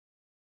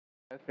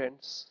Hi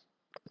friends,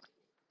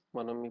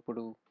 మనం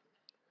ఇప్పుడు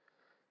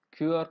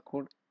QR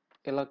code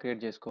ఎలా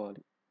క్రియేట్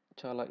చేసుకోవాలి?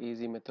 చాలా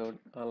ఈజీ మెథడ్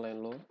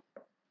ఆన్లైన్లో.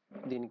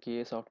 దీనికి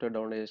ఏ సాఫ్ట్వేర్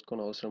డౌన్లోడ్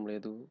చేసుకొని అవసరం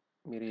లేదు.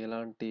 మీరు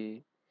ఎలాంటి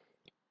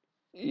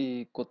ఈ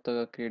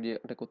కొత్తగా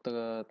అంటే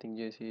కొత్తగా థింక్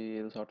చేసి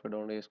ఏదో సాఫ్ట్వేర్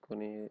డౌన్లోడ్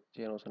చేసుకొని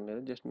చేయనవసరం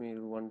లేదు. జస్ట్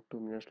మీరు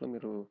 1-2 మినిట్స్లో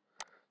మీరు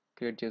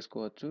క్రియేట్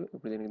చేసుకోవచ్చు.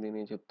 ఇప్పుడు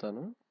దీన్ని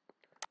చెప్తాను.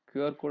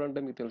 క్యూఆర్ కోడ్ అంటే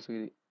మీకు తెలుసు,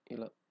 ఇది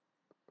ఇలా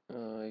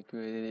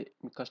ఇది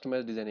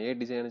కస్టమైజ్ డిజైన్, ఏ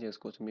డిజైన్ అయినా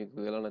చేసుకోవచ్చు మీకు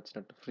ఎలా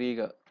నచ్చినట్టు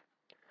ఫ్రీగా.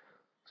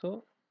 సో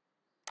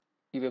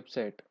ఈ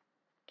website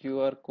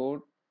QR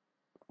code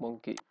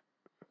monkey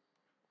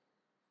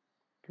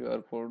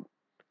QR code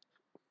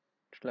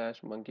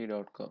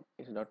 /monkey.com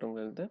ఈ డాట్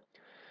వెళ్తే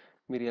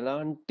మీరు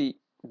ఎలాంటి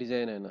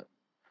డిజైన్ అయినా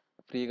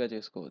ఫ్రీగా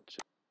చేసుకోవచ్చు.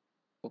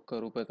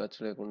 ₹1 ఖర్చు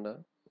లేకుండా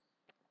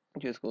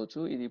చేసుకోవచ్చు.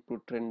 ఇది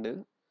ఇప్పుడు ట్రెండ్.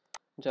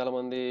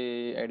 చాలామంది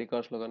ఐడి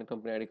కార్డ్స్లో కానీ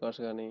కంపెనీ ఐడి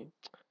కార్డ్స్ కానీ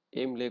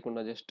ఏం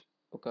లేకుండా జస్ట్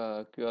ఒక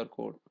క్యూఆర్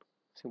కోడ్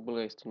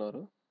సింపుల్గా ఇస్తున్నారు.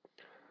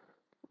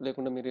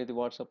 లేకుండా మీరు ఏది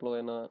వాట్సాప్లో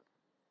అయినా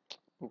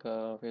ఇంకా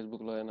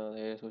ఫేస్బుక్లో అయినా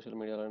ఏ సోషల్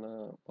మీడియాలో అయినా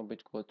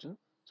పంపించుకోవచ్చు.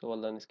 సో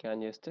వాళ్ళు దాన్ని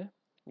స్కాన్ చేస్తే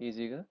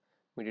ఈజీగా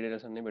మీ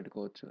డీటెయిల్స్ అన్నీ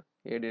పెట్టుకోవచ్చు,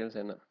 ఏ డీటెయిల్స్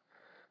అయినా.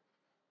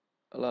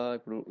 అలా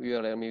ఇప్పుడు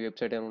యూఆర్ఎల్, మీ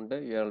వెబ్సైట్ ఏమైనా ఉంటే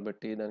యూఆర్ఎల్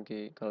పెట్టి దానికి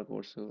కలర్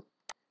కోడ్స్,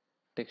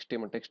 టెక్స్ట్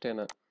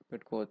అయినా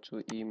పెట్టుకోవచ్చు.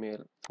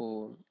 Email,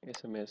 phone,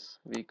 SMS,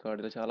 we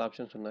card, ఇలా చాలా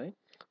ఆప్షన్స్ ఉన్నాయి.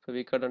 సో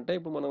వీ కార్డ్ అంటే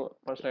ఇప్పుడు మనం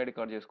పర్సనల్ ఐడి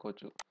కార్డ్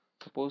చేసుకోవచ్చు.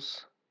 Suppose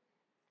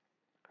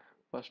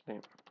first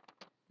name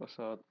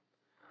Prasad,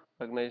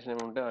 organisation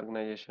ఏమైనా ఉంటే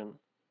ఆర్గనైజేషన్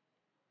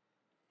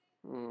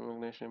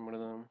ఏం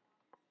పెడదాం,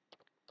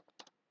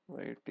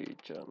 IT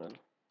channel,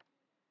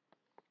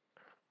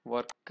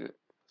 work,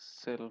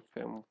 self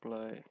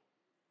employee,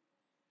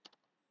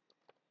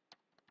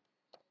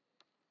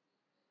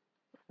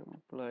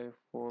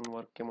 phone,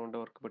 work ఏమంటే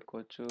వర్క్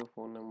పెట్టుకోవచ్చు.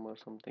 Phone number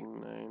something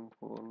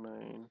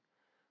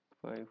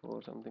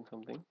 949554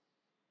 something.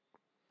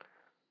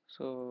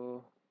 So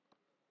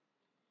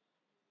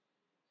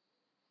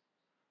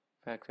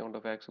fax ఏమంటే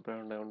ఫ్యాక్స్,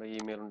 ఉంటే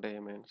ఈమెయిల్ ఉంటే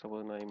ఈమెయిల్.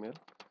 సపోజ్ నా ఈమెయిల్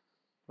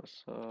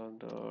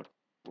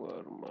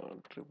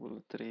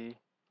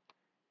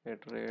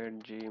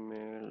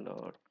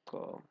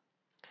prasad.verma333@gmail.com.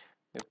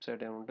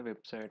 వెబ్సైట్ ఏమంటే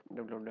వెబ్సైట్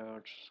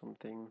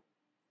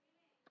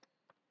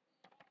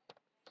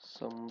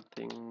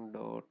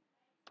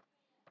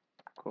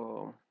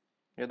www.something.com.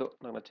 ఏదో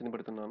నాకు నచ్చింది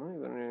పెడుతున్నాను,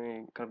 ఇవన్నీ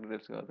కరెక్ట్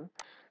డీటెయిల్స్ కాదు.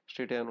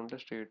 స్ట్రీట్ ఏమైనా ఉంటే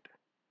street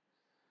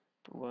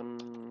 1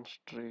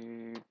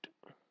 street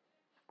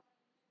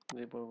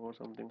 344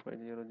 something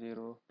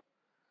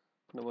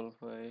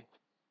 50055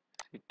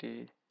 city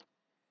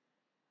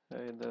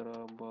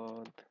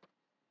Hyderabad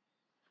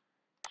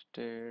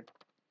state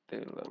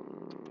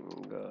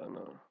Telangana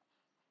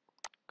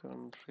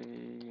country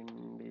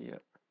India.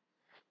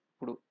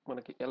 ఇప్పుడు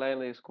మనకి ఎలా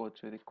అయినా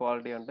తీసుకోవచ్చు. ఇది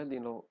క్వాలిటీ అంటే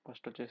దీనిలో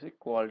ఫస్ట్ వచ్చేసి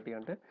క్వాలిటీ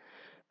అంటే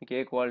మీకు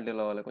ఏ క్వాలిటీ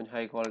కావాలి. కొంచెం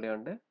హై క్వాలిటీ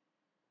అంటే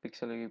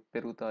పిక్సెల్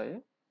పెరుగుతాయి,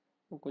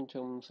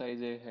 కొంచెం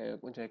సైజ్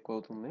కొంచెం ఎక్కువ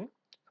అవుతుంది.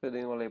 సో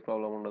దీనివల్ల ఏ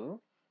ప్రాబ్లం ఉండదు.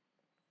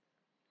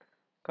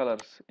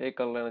 కలర్స్ ఏ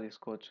కలర్ అయినా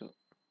తీసుకోవచ్చు.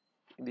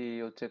 ఇది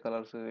వచ్చే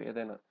కలర్స్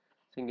ఏదైనా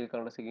single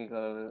colour,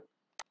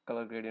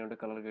 colour gradient,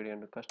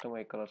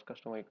 customise colours.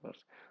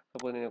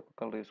 Suppose నేను ఒక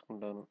కలర్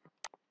తీసుకుంటాను,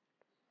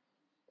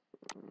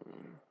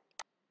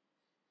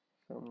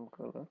 సమ్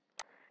కలర్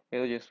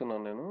ఏదో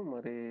చేస్తున్నాను నేను,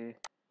 మరి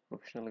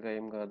ప్రొఫెషనల్గా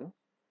ఏం కాదు,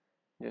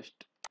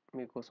 జస్ట్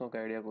మీకోసం ఒక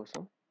ఐడియా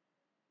కోసం.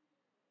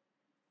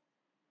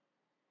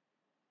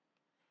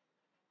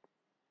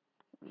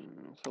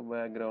 సో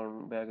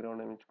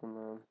బ్యాక్గ్రౌండ్ ఏమి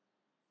ఇచ్చుకుందాం,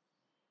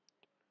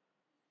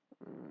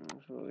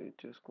 సో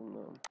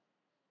ఇచ్చేసుకుందాం.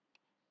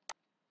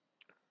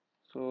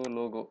 సో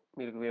లోగో,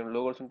 మీరు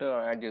లోగోస్ ఉంటే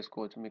యాడ్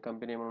చేసుకోవచ్చు. మీ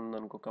కంపెనీ ఏమైనా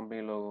ఉందనుకో,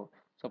 కంపెనీ లోగో.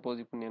 సపోజ్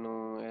ఇప్పుడు నేను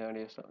యాడ్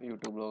చేస్తాను,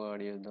 యూట్యూబ్ లోగో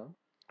యాడ్ చేద్దాం.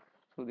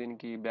 సో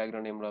దీనికి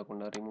బ్యాక్గ్రౌండ్ ఏం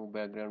రాకుండా, remove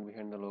background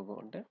behind the logo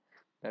అంటే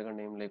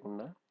బ్యాక్గ్రౌండ్ ఏం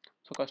లేకుండా.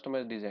 సో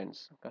కస్టమైజ్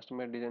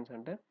డిజైన్స్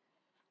అంటే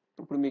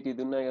ఇప్పుడు మీకు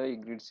ఇది ఉన్నాయి కదా, ఈ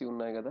గ్రిడ్స్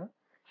ఉన్నాయి కదా,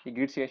 ఈ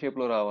గ్రిడ్స్ ఏ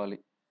షేప్లో రావాలి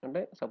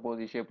అంటే, సపోజ్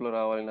ఈ షేప్లో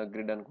రావాలి నాకు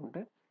గ్రిడ్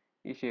అనుకుంటే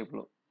ఈ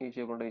షేప్లో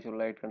ఉంటే ఈ షేప్,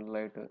 లైట్ కంటే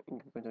లైట్,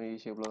 ఇంకా కొంచెం ఈ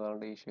షేప్లో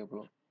కావాలంటే ఈ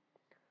షేప్లో.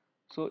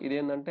 సో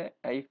ఇదేంటంటే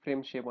ఐ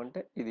ఫ్రేమ్ షేప్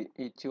అంటే ఇది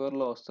ఈ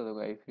చివర్లో వస్తుంది ఒక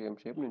ఐ ఫ్రేమ్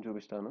షేప్. నేను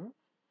చూపిస్తాను.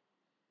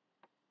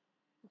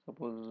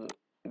 సపోజ్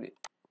ఇది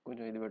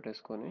కొంచెం ఇది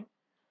పెట్టేసుకొని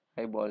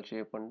ఐ బాల్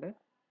షేప్ అంటే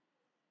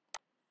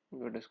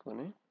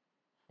పెట్టేసుకొని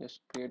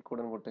జస్ట్ క్రియేట్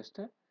కోడ్ అని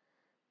కొట్టేస్తే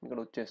ఇక్కడ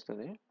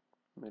వచ్చేస్తుంది.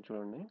 మీరు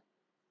చూడండి.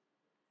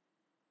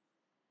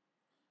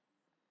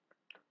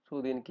 సో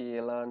దీనికి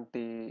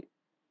ఎలాంటి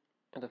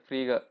అంటే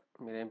ఫ్రీగా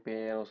మీరేం పే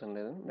అవసరం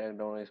లేదు, డైరెక్ట్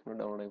డౌన్లోడ్ చేసుకుంటే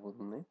డౌన్లోడ్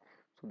అయిపోతుంది.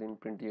 సో దీన్ని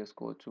ప్రింట్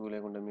చేసుకోవచ్చు,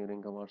 లేకుంటే మీరు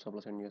ఇంకా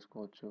వాట్సాప్లో సెండ్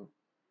చేసుకోవచ్చు.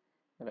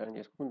 ఎలా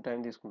చేసుకుంటే టైం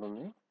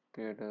తీసుకుంటుంది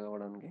క్రియేట్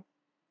అవ్వడానికి.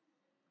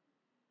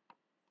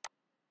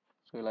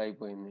 సో ఇలా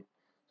అయిపోయింది.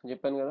 సో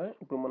చెప్పాను కదా,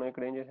 ఇప్పుడు మనం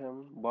ఇక్కడ ఏం చేసాం,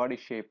 బాడీ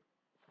షేప్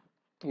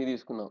ఇది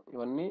తీసుకున్నాం.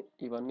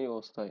 ఇవన్నీ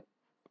వస్తాయి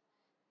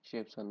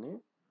షేప్స్ అన్నీ.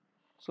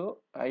 సో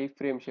ఐ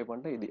ఫ్రేమ్ షేప్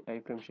అంటే ఇది ఐ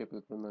ఫ్రేమ్ షేప్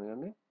ఇక్కడ ఉందని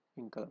కానీ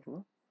పింక్ కలర్లో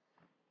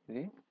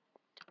ఇది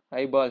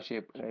ఐబాల్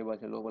షేప్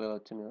లోపల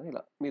వచ్చింది కదా.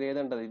 ఇలా మీరు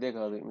ఏదంటే ఇదే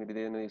కాదు, మీరు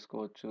ఇదేదైనా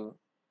తీసుకోవచ్చు.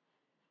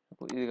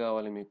 ఇది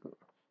కావాలి మీకు,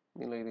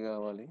 దీనిలో ఇది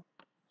కావాలి.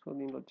 సో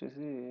దీంట్లో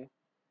వచ్చేసి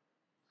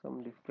సమ్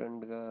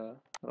డిఫరెంట్గా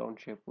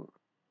రౌండ్ షేప్.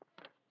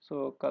 సో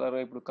కలర్,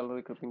 ఇప్పుడు కలర్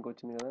ఇక్కడ పింక్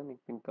వచ్చింది కదా,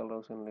 మీకు పింక్ కలర్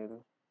అవసరం లేదు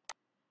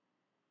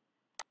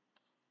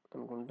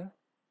అనుకుంటే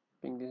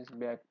పింక్ తీసి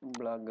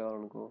బ్లాక్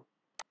కావాలనుకో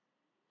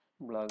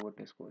బ్లాక్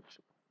పెట్టేసుకోవచ్చు.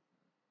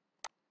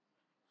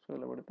 సో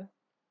ఇలా పెడితే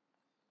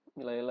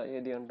ఇలా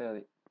ఏది అంటే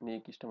అది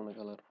మీకు ఇష్టమైన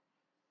కలర్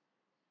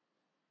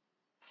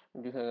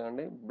చూసారు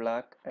కదండి.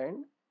 బ్లాక్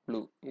అండ్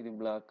బ్లూ, ఇది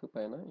బ్లాక్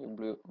పైన ఈ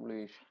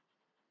బ్లూయిష్.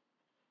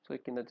 సో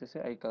కింద వచ్చేసి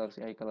ఐ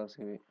కలర్స్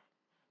ఇవి.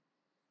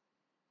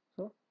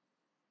 సో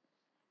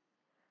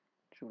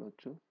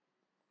చూడొచ్చు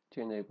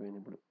చేంజ్ అయిపోయింది,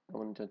 ఇప్పుడు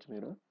గమనించవచ్చు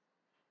మీరు.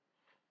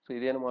 సో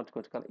ఇదేనా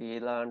మార్చుకోవచ్చు కదా,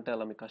 ఎలా అంటే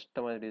అలా మీ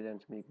కస్టమైజ్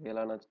డిజైన్స్ మీకు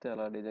ఎలా నచ్చితే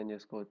అలా డిజైన్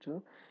చేసుకోవచ్చు.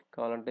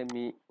 కావాలంటే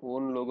మీ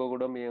ఓన్ లోగో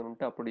కూడా మీరు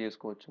ఉంటే అప్లోడ్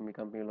చేసుకోవచ్చు, మీ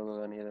కంపెనీ లోగో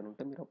కానీ ఏదైనా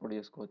ఉంటే మీరు అప్లోడ్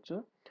చేసుకోవచ్చు.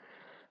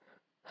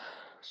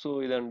 సో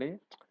ఇదండి.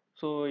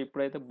 సో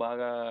ఇప్పుడైతే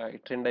బాగా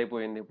ట్రెండ్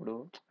అయిపోయింది ఇప్పుడు.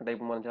 అంటే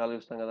ఇప్పుడు మనం చాలా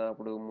చూస్తాం కదా,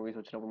 అప్పుడు మూవీస్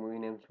వచ్చినప్పుడు మూవీ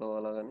నేమ్స్లో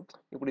అలా కానీ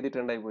ఇప్పుడు ఇది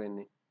ట్రెండ్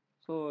అయిపోయింది.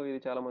 సో ఇది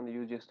చాలామంది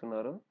యూజ్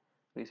చేస్తున్నారు,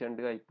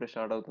 రీసెంట్గా ఇప్పుడే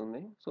స్టార్ట్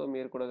అవుతుంది. సో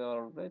మీరు కూడా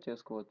కావాలంటే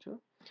చేసుకోవచ్చు.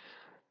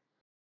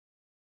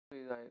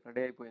 ఇది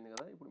రెడీ అయిపోయింది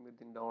కదా, ఇప్పుడు మీరు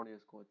దీన్ని డౌన్లోడ్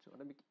చేసుకోవచ్చు.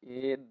 అంటే మీకు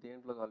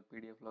దేంట్లో కావాలి,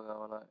 పీడిఎఫ్లో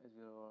కావాలా,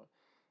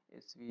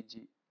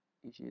 ఎస్విజి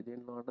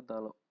దేంట్లో అంటే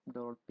దానిలో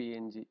డౌన్లోడ్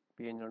పిఎన్జి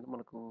అంటే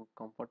మనకు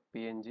కంఫర్ట్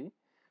పిఎన్జి.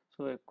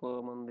 సో ఎక్కువ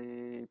మంది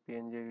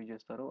పిఎన్జి యూజ్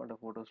చేస్తారు, అంటే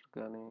ఫొటోస్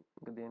కానీ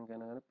ఇంకా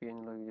దేనికైనా కానీ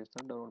పిఎన్జిలో యూజ్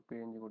చేస్తారు. డౌన్లోడ్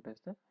పిఎన్జి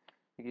కొట్టేస్తే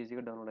మీకు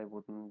ఈజీగా డౌన్లోడ్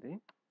అయిపోతుంది.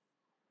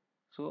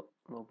 So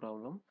no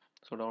problem.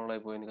 So download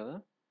అయిపోయింది కదా,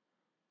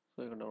 సో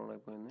ఇక్కడ డౌన్లోడ్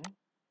అయిపోయింది.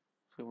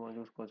 సో మనం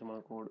చూసుకోవచ్చు,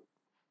 మన కోడ్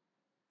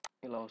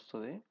ఇలా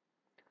వస్తుంది.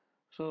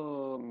 సో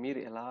మీరు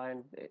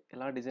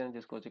ఎలా డిజైన్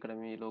చేసుకోవచ్చు, ఇక్కడ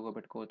మీ లోగో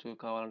పెట్టుకోవచ్చు,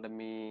 కావాలంటే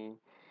మీ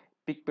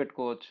పిక్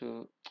పెట్టుకోవచ్చు,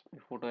 మీ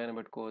ఫోటో అయినా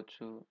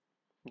పెట్టుకోవచ్చు,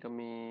 ఇంకా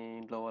మీ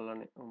ఇంట్లో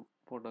వాళ్ళని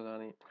ఫోటో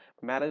కానీ.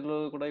 మ్యారేజ్లో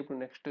కూడా ఇప్పుడు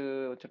నెక్స్ట్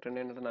వచ్చే ట్రెండ్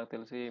ఏంటంటే, నాకు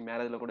తెలిసి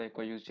మ్యారేజ్లో కూడా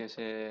ఎక్కువ యూజ్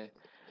చేసే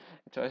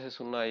చాయిసెస్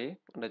ఉన్నాయి.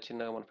 అంటే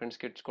చిన్నగా మన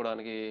ఫ్రెండ్స్కి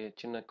ఇచ్చుకోవడానికి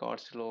చిన్న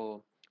కార్డ్స్లో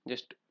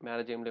జస్ట్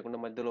మ్యారేజ్ ఏం లేకుండా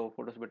మధ్యలో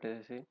ఫొటోస్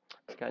పెట్టేసి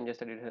స్కాన్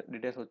చేస్తే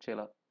డీటెయిల్స్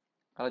వచ్చేలా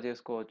అలా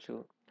చేసుకోవచ్చు.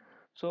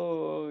 సో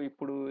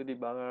ఇప్పుడు ఇది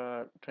బాగా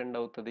ట్రెండ్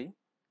అవుతుంది,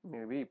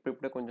 మేబీ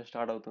ఇప్పుడిప్పుడే కొంచెం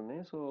స్టార్ట్ అవుతుంది.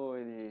 సో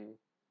ఇది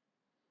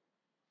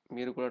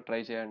మీరు కూడా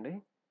ట్రై చేయండి,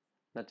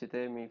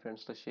 నచ్చితే మీ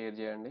ఫ్రెండ్స్తో షేర్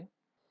చేయండి.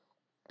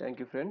 Thank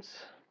you friends.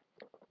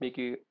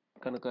 మీకు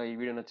కనుక ఈ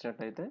వీడియో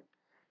నచ్చినట్లయితే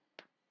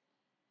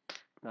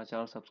నా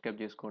ఛానల్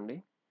సబ్స్క్రైబ్ చేసుకోండి,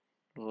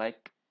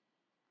 లైక్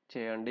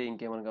చేయండి.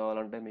 ఇంకేమైనా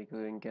కావాలంటే, మీకు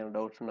ఇంకేమైనా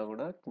డౌట్స్ ఉన్నా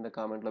కూడా కింద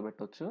కామెంట్లో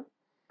పెట్టవచ్చు.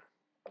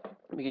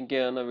 మీకు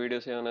ఇంకేమైనా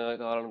వీడియోస్ ఏమైనా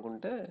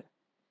కావాలనుకుంటే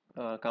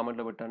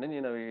కామెంట్లో పెట్టండి,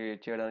 నేను అవి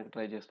చేయడానికి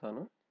ట్రై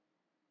చేస్తాను.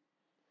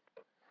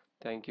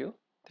 Thank you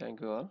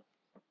all.